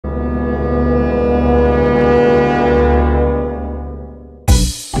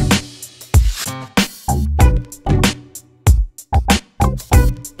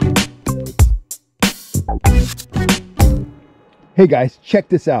Hey guys, check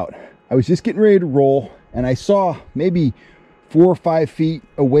this out. I was just getting ready to roll and I saw maybe 4 or 5 feet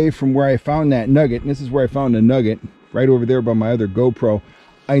away from where I found that nugget, and this is where I found the nugget, right over there by my other GoPro.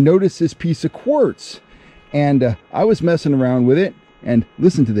 I noticed this piece of quartz and I was messing around with it, and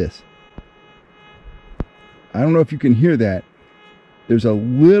listen to this. I don't know if you can hear that. There's a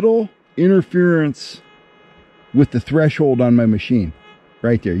little interference with the threshold on my machine.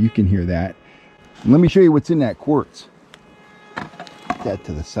 Right there, you can hear that. And let me show you what's in that quartz. Put that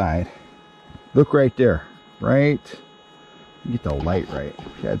to the side. Look right there, right? Get the light right.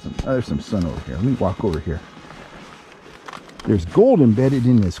 There's some sun over here. Let me walk over here. There's gold embedded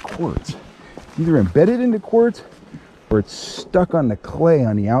in this quartz. It's either embedded in the quartz or it's stuck on the clay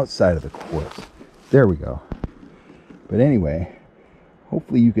on the outside of the quartz. There we go. But anyway,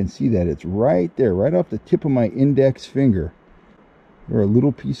 hopefully you can see that. It's right there, right off the tip of my index finger. There are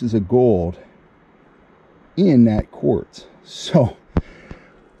little pieces of gold in that quartz. So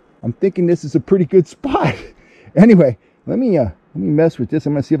I'm thinking this is a pretty good spot. Anyway, let me mess with this.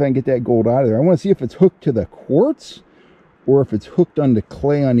 I'm gonna see if I can get that gold out of there. I want to see if it's hooked to the quartz or if it's hooked on the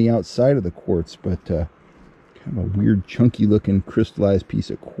clay on the outside of the quartz. But kind of a weird, chunky looking crystallized piece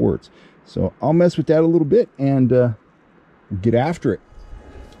of quartz. So I'll mess with that a little bit and get after it.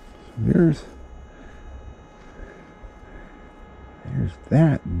 There's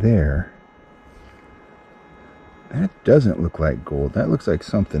that there. That doesn't look like gold. That looks like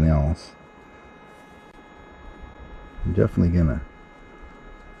something else. I'm definitely gonna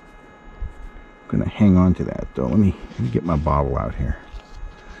hang on to that though. Let me get my bottle out here.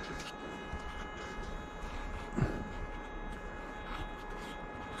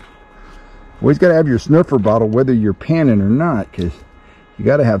 Always got to have your sniffer bottle whether you're panning or not, because you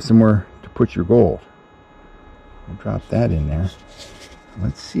got to have somewhere to put your gold. I'll drop that in there.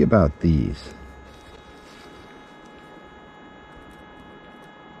 Let's see about these.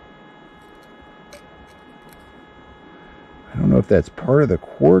 I don't know if that's part of the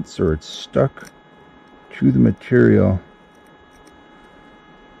quartz or it's stuck to the material.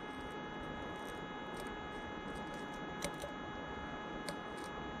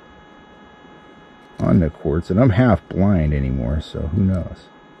 On the quartz, and I'm half blind anymore, so who knows.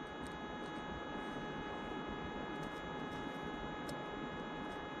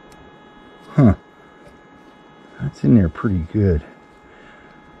 Huh. That's in there pretty good.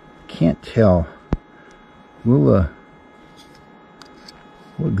 Can't tell. We'll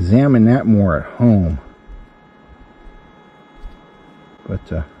examine that more at home.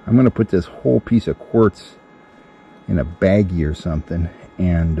 But I'm going to put this whole piece of quartz in a baggie or something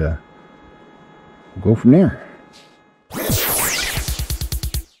and we'll go from there.